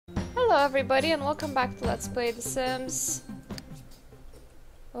Hello everybody and welcome back to Let's Play The Sims.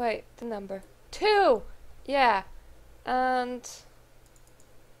 Wait, the number 2! Yeah, and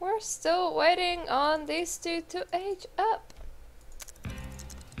we're still waiting on these two to age up.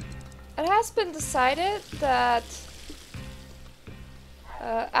 It has been decided that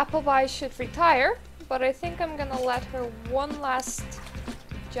Appleby should retire, but I think I'm gonna let her one last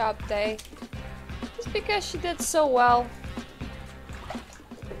job day. Just because she did so well.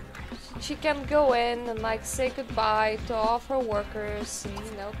 She can go in and like say goodbye to all of her workers and,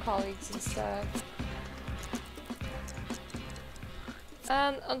 you know, colleagues and stuff.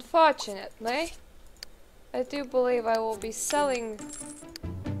 And unfortunately, I do believe I will be selling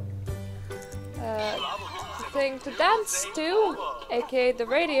the thing to dance to, aka the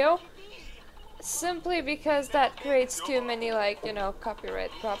radio, simply because that creates too many, like, you know,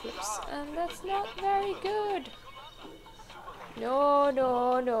 copyright problems, and that's not very good. No,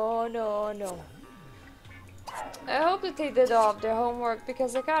 no, no, no, no. I hope that they did all of their homework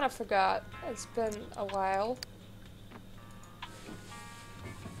because I kind of forgot. It's been a while.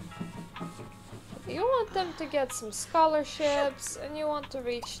 You want them to get some scholarships and you want to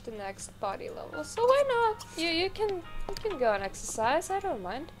reach the next body level. So why not? You can go and exercise. I don't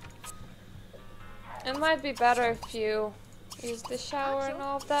mind. It might be better if you use the shower and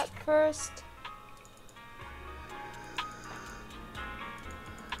all of that first.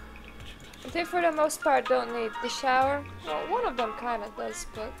 They for the most part don't need the shower. Well, one of them kinda does,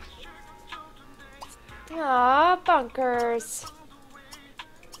 but... Ah, bunkers!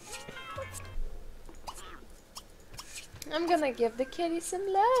 I'm gonna give the kitty some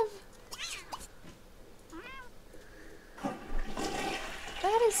love.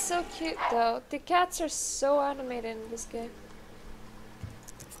 That is so cute though. The cats are so animated in this game.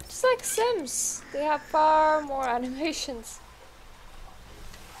 Just like Sims, they have far more animations.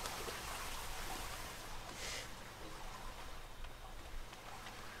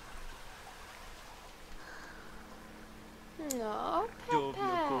 No,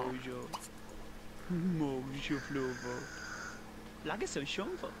 Peppa.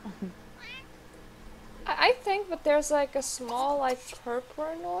 I think that there's like a small like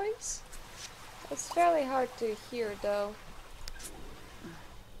purpur noise. It's fairly hard to hear though.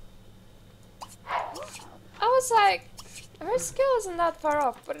 I was like, her skill isn't that far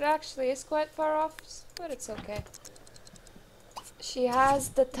off, but it actually is quite far off, but it's okay. She has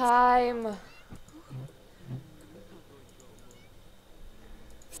the time.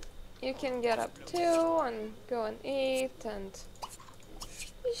 You can get up too and go and eat, and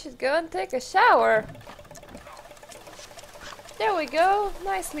you should go and take a shower. There we go,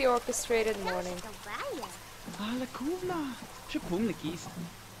 nicely orchestrated morning.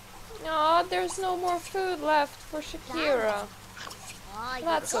 Aw, there's no more food left for Shakira.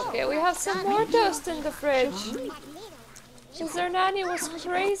 That's okay, we have some more toast in the fridge. Because their nanny was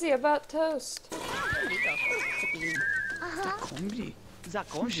crazy about toast.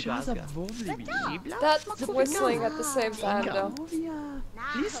 That's whistling at the same time though.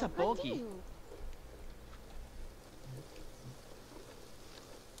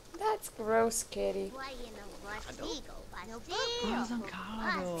 That's gross, kitty.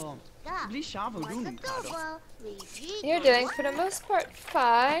 You're doing for the most part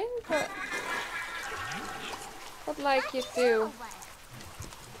fine, but I'd like you to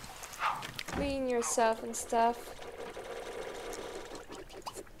clean yourself and stuff.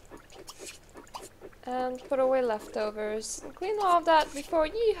 And put away leftovers. And clean all of that before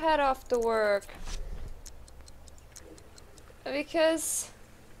you head off to work. Because,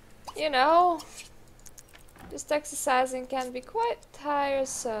 you know, just exercising can be quite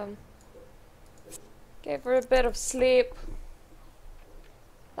tiresome. Gave her a bit of sleep.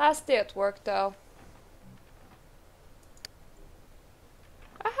 Last day at work though.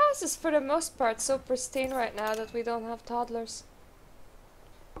 Our house is for the most part so pristine right now that we don't have toddlers.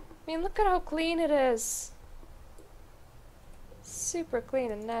 I mean, look at how clean it is. Super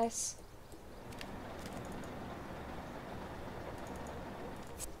clean and nice.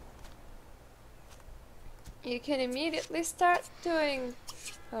 You can immediately start doing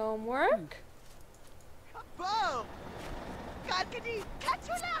homework.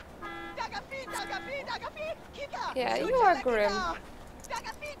 Yeah, you are grim.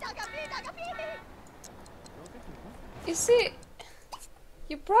 You see,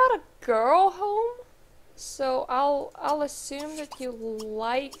 you brought a girl home, so I'll assume that you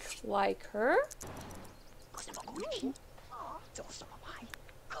like her.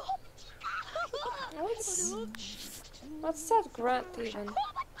 What's that grunt even?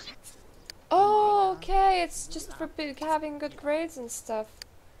 Oh, okay, it's just for having good grades and stuff.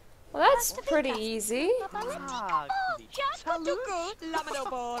 Well, that's pretty easy.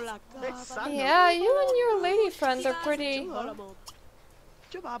 Yeah, you and your lady friend are pretty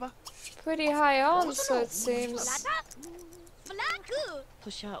high on, so it seems.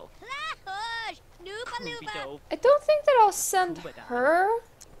 I don't think that I'll send her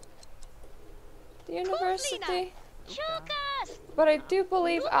to the university, but I do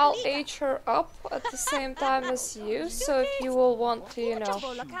believe I'll age her up at the same time as you, so if you will want to, you know, have a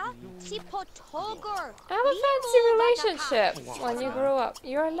fancy relationship when you grow up,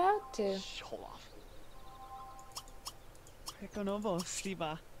 you're allowed to.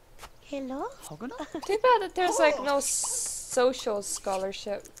 Too bad that there's like no social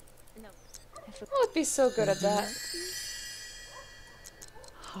scholarship. I would be so good at that.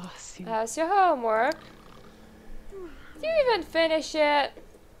 How's your homework? Did you even finish it? I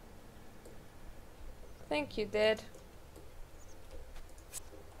think you did.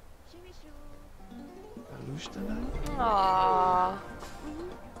 Aww.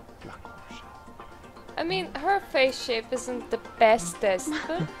 I mean, her face shape isn't the bestest,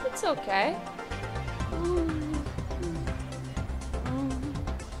 but it's okay.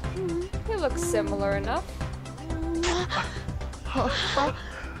 You look similar enough. Aww.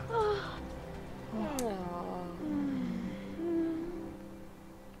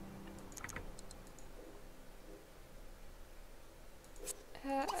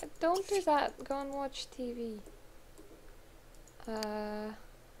 Don't do that. Go and watch TV.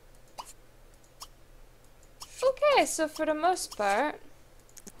 Okay, so for the most part,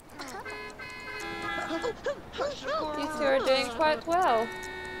 you two are doing quite well.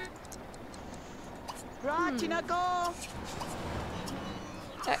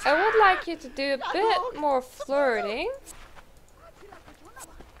 I would like you to do a bit more flirting.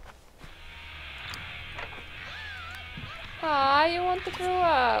 Ah, you want to grow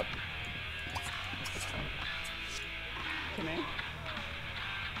up.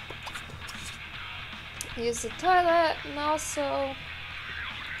 Use the toilet and also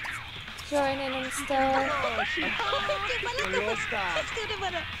join in instead.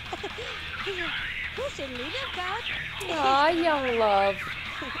 Aw, young love.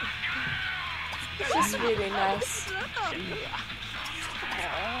 She's really nice.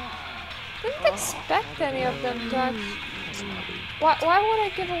 Didn't expect any of them to actually... Why would I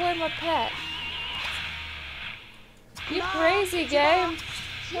give away my pet? You crazy game.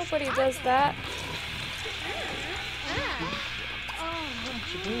 Nobody does that.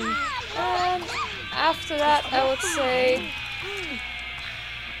 And after that, I would say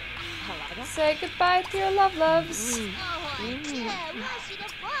goodbye to your loves.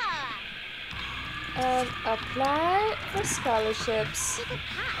 And apply for scholarships.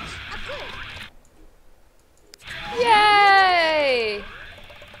 Yay!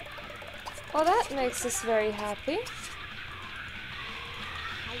 Well, that makes us very happy.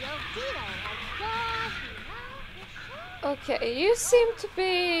 Okay, you seem to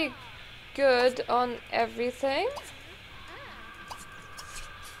be good on everything.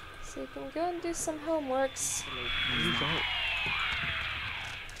 So you can go and do some homeworks.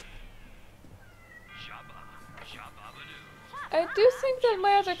 I do think that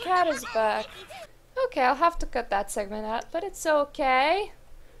my other cat is back. Okay, I'll have to cut that segment out, but it's okay.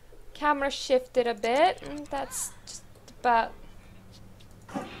 Camera shifted a bit, and that's just about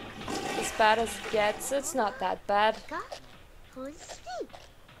as bad as it gets. It's not that bad.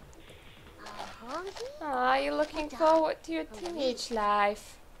 Ah, you're looking forward to your teenage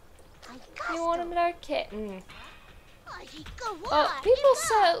life. You want another kitten. Well, people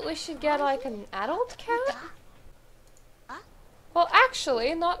said we should get like an adult cat. Well,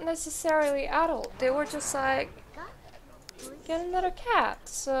 actually, not necessarily adult. They were just like, get another cat.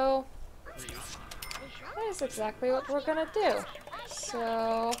 So, that is exactly what we're gonna do.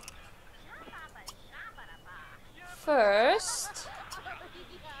 So, first,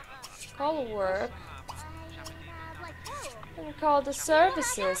 call work and call the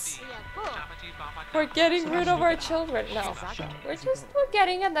services. We're getting rid of our children. No, we're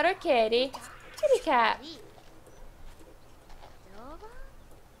getting another kitty cat.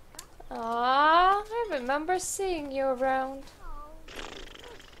 Ah, I remember seeing you around.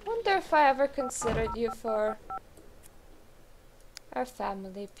 Wonder if I ever considered you for our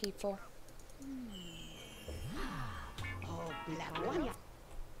family people.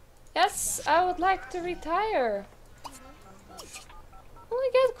 Yes, I would like to retire. Well, I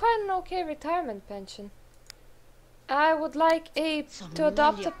get quite an okay retirement pension. I would like to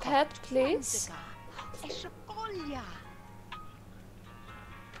adopt a pet, please.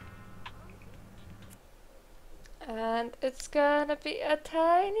 And it's gonna be a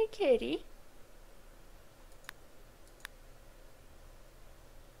tiny kitty.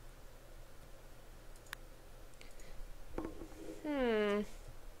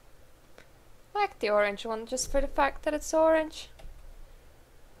 Like the orange one, just for the fact that it's orange.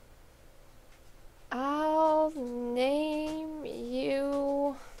 I'll name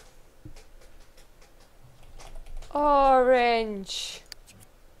you Orange.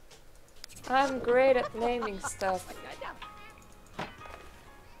 I'm great at naming stuff.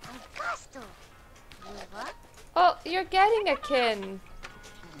 Oh, you're getting a kin.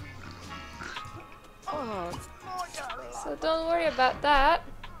 So don't worry about that.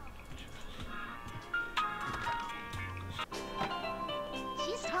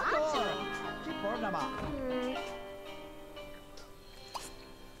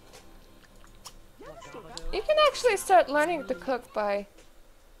 You can actually start learning to cook by...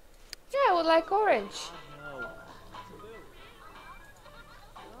 Yeah, I would like orange.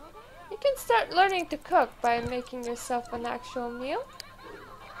 You can start learning to cook by making yourself an actual meal.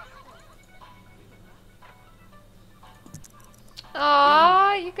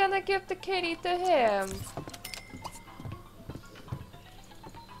 Ah, you're gonna give the kitty to him.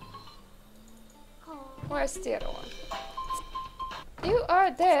 Where's the other one? You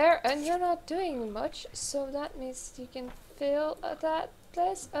are there and you're not doing much, so that means you can fill that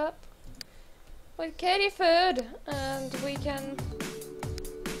place up with kitty food and we can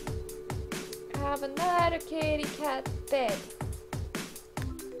have another kitty cat bed.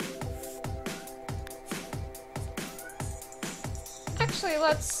 Actually,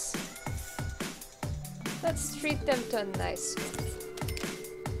 let's treat them to a nice one.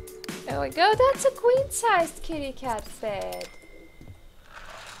 There we go, that's a queen-sized kitty cat bed.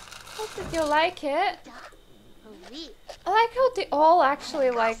 Hope that you like it. I like how they all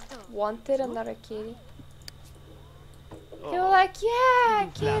actually wanted another kitty. They were like, yeah,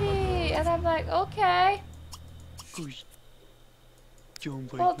 kitty! And I'm like, okay.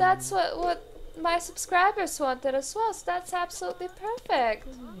 Well, that's what my subscribers wanted as well, so that's absolutely perfect.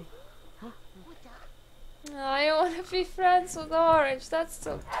 I want to be friends with Orange, that's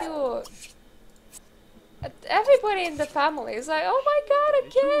so cute. Everybody in the family is like, oh my god, a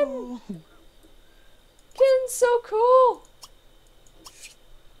kin! Kin's so cool!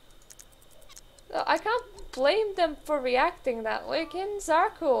 I can't blame them for reacting that way, kins are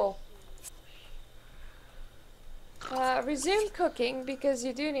cool. Resume cooking because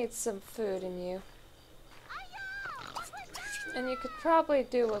you do need some food in you. And you could probably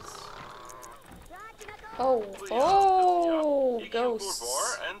do with... Oh, ghosts.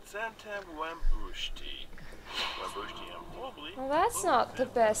 Well, that's not the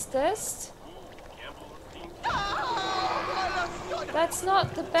bestest. That's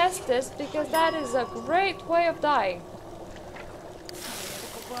not the bestest because that is a great way of dying.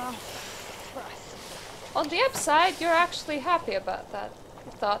 On the upside, you're actually happy about that.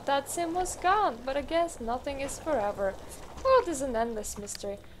 You thought that sim was gone, but I guess nothing is forever. The world is an endless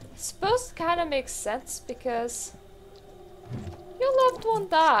mystery. I suppose it kinda makes sense because your loved one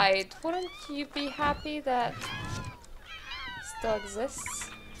died. Wouldn't you be happy that it still exists?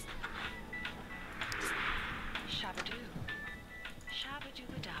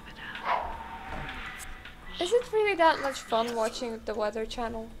 Is it really that much fun watching the Weather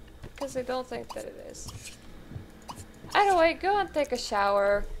Channel? Because I don't think that it is. Either way, go and take a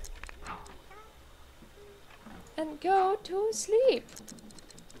shower. And go to sleep.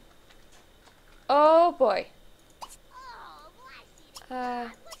 Oh boy.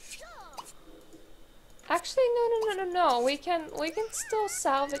 Actually, no. We can still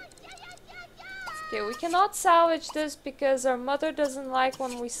salvage. Okay, we cannot salvage this because our mother doesn't like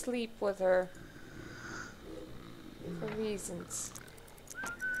when we sleep with her. For reasons.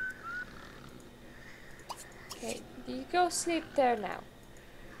 Okay, you go sleep there now.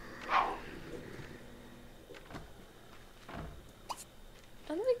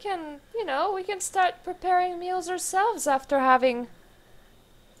 And we can, we can start preparing meals ourselves after having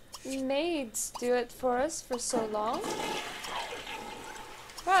maids do it for us for so long.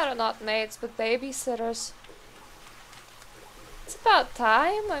 Well, not maids, but babysitters. It's about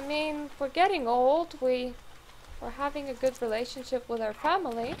time. I mean, we're getting old. We're having a good relationship with our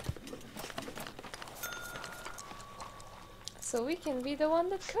family. So we can be the one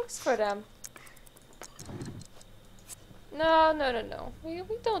that cooks for them. No. We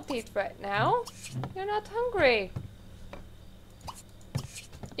don't eat right now. You're not hungry.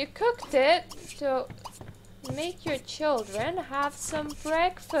 You cooked it to make your children have some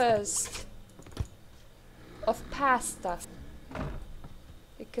breakfast of pasta.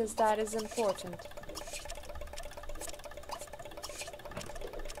 Because that is important.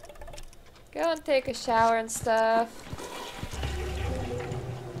 Go and take a shower and stuff.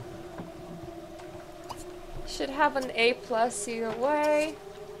 Should have an A+ either way.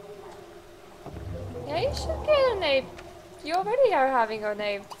 Yeah, you should get an A. You already are having an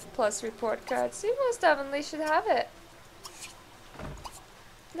A+ report card, so you most definitely should have it.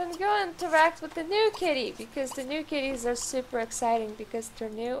 Then go interact with the new kitty, because the new kitties are super exciting because they're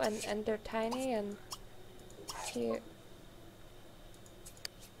new and they're tiny and cute.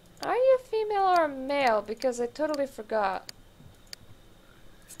 Are you a female or a male? Because I totally forgot.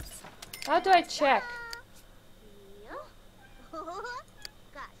 How do I check?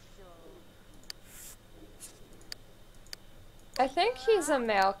 I think he's a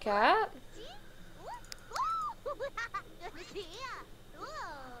male cat.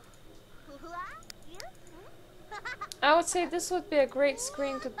 I would say this would be a great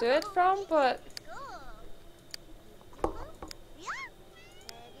screen to do it from, but...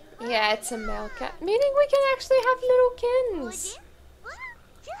 Yeah, it's a male cat. Meaning we can actually have little kittens.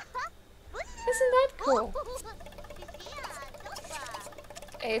 Isn't that cool?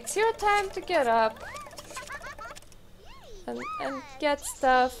 It's your time to get up. And get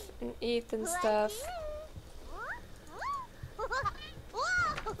stuff and eat and stuff.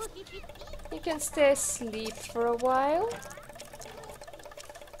 You can stay asleep for a while.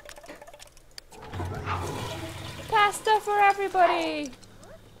 Pasta for everybody!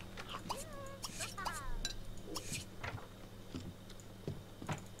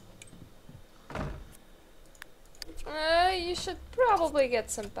 You should probably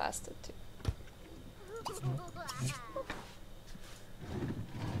get some pasta too.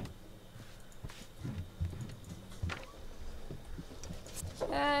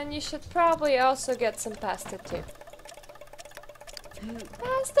 And you should probably also get some pasta too.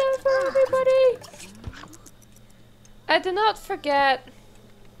 Pasta for everybody! I do not forget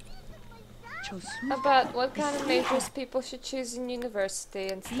about what kind of majors people should choose in university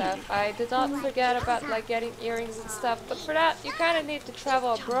and stuff. I did not forget about like getting earrings and stuff, but for that you kind of need to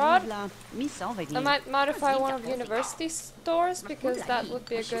travel abroad. I might modify one of university stores because that would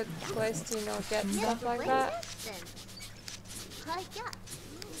be a good place to, you know, get stuff like that.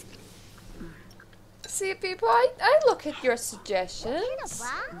 See, people, I look at your suggestions.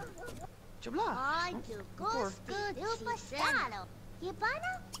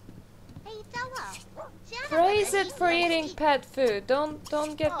 Praise it for eating pet food.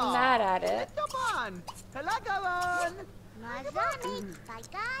 Don't get mad at it.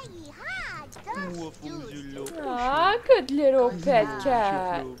 Aw, good little pet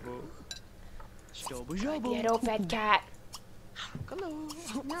cat. Good little pet cat.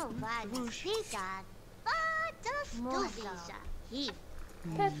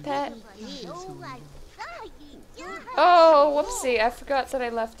 Pet. Oh, whoopsie, I forgot that I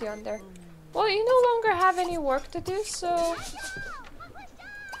left you on there. Well, you no longer have any work to do, so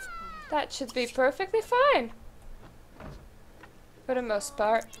that should be perfectly fine. For the most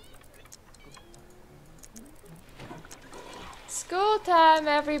part. School time,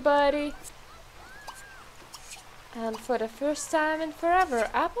 everybody! And for the first time in forever,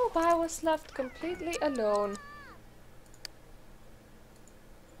 Appleby was left completely alone.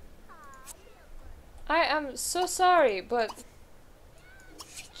 I am so sorry, but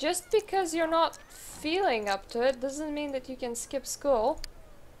just because you're not feeling up to it doesn't mean that you can skip school.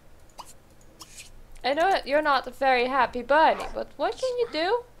 I know that you're not a very happy bunny, but what can you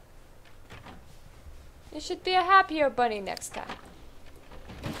do? You should be a happier bunny next time.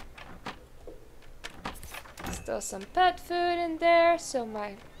 Still some pet food in there, so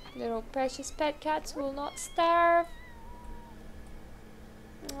my little precious pet cats will not starve.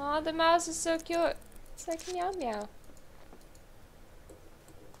 Aw, the mouse is so cute. It's like meow meow.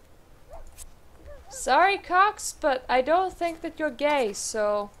 Sorry, Cox, but I don't think that you're gay,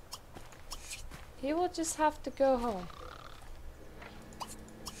 so he will just have to go home.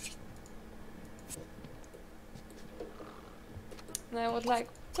 And I would like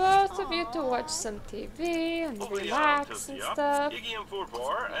both of you to watch some TV and relax and stuff.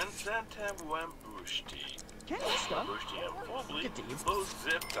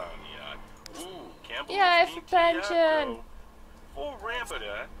 Yeah, for pension!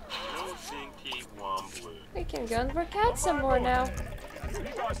 We can go and work out some more now.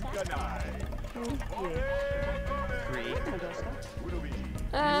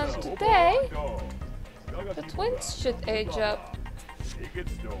 And today, the twins should age up.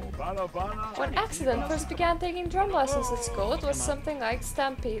 When Accident first began taking drum lessons at school, it was something like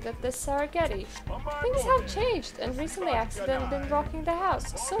Stampede at the Saraghetti. Things have changed, and recently Accident been rocking the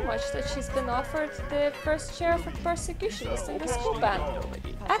house, so much that she's been offered the first sheriff of persecutionist in the school band.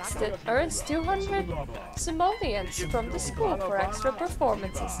 Accident contestant earns 200 simoleons from the school for extra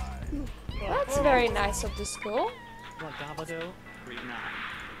performances. That's very nice of the school.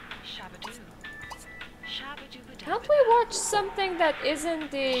 Can't we watch something that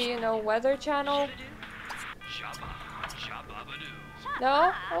isn't the, you know, Weather Channel?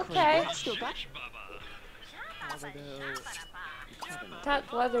 No? Okay.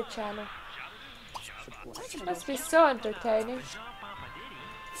 That Weather Channel. Must be so entertaining.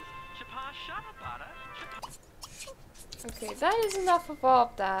 Okay, that is enough of all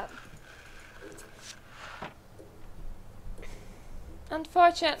of that.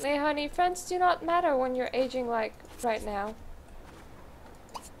 Unfortunately, honey, friends do not matter when you're aging like right now.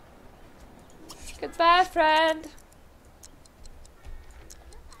 Goodbye, friend.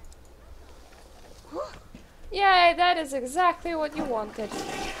 Yay, that is exactly what you wanted.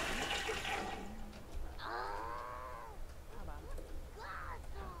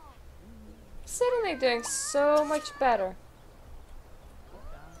 Suddenly doing so much better.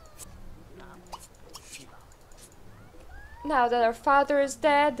 Now that our father is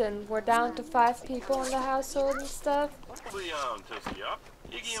dead and we're down to 5 people in the household and stuff.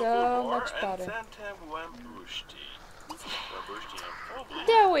 So much better.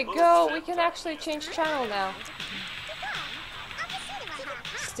 There we go, we can actually change channel now.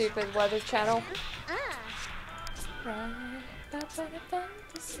 Stupid Weather Channel. Go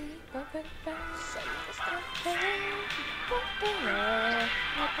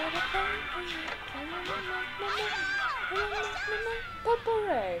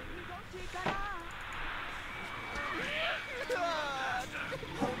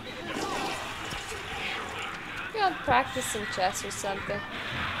and practice some chess or something.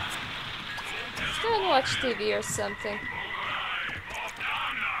 Go and watch TV or something.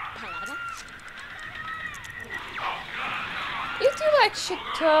 You two like should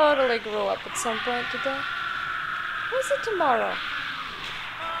totally grow up at some point today. Or is it tomorrow?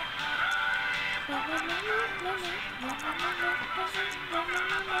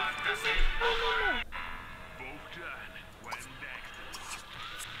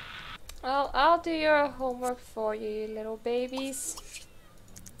 Well, I'll do your homework for you, you little babies.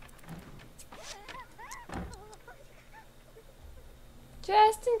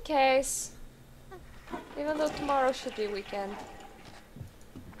 Just in case. Even though tomorrow should be weekend.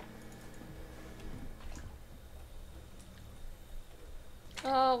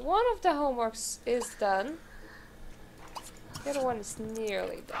 One of the homeworks is done. The other one is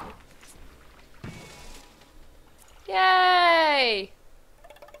nearly done. Yay!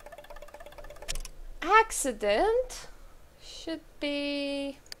 Accident should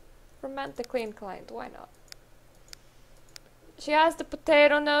be romantically inclined. Why not? She has the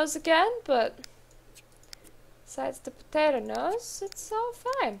potato nose again, but besides the potato nose, it's all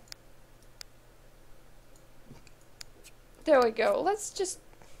fine. There we go. Let's just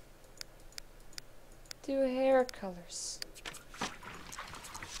do hair colors.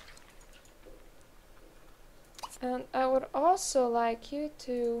 And I would also like you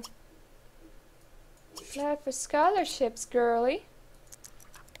to apply for scholarships, girly.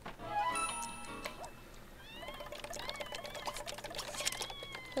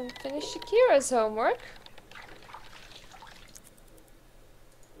 And finish Shakira's homework.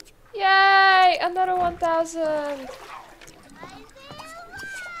 Yay! Another 1,000!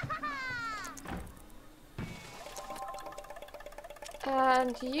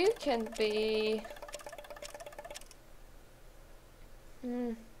 And you can be...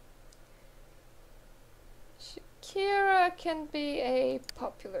 Shakira can be a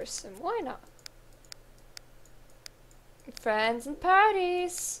popular sim. Why not? Friends and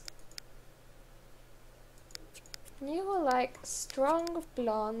parties. You will like strong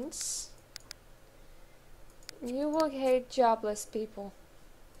blondes. You will hate jobless people.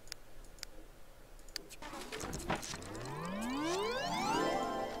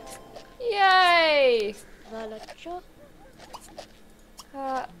 Yay!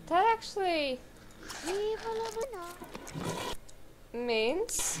 That actually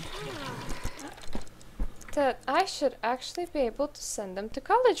means that I should actually be able to send them to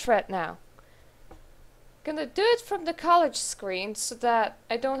college right now. Gonna do it from the college screen so that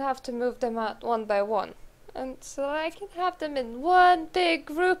I don't have to move them out one by one. And so I can have them in one big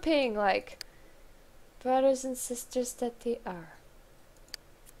grouping like brothers and sisters that they are.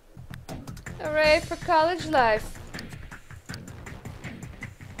 Hooray for college life!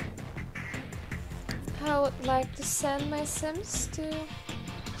 I would like to send my Sims to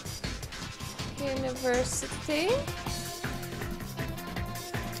university.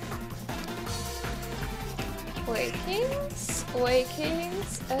 Waking,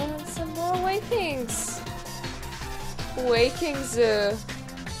 Wakings and some more wakings. Waking zoo.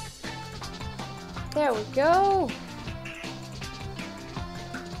 There we go.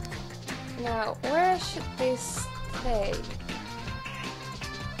 Now, where should they stay?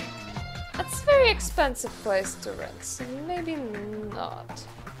 That's a very expensive place to rent, so maybe not.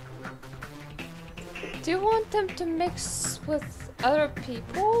 Do you want them to mix with other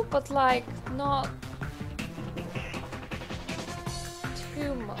people, but like not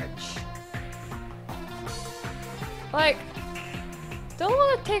too much? Like, don't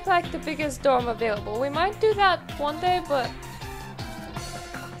want to take like the biggest dorm available. We might do that one day, but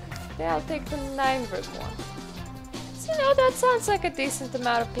then I'll take the 9-room one. So, you know, that sounds like a decent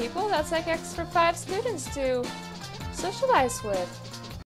amount of people. That's like extra 5 students to socialize with.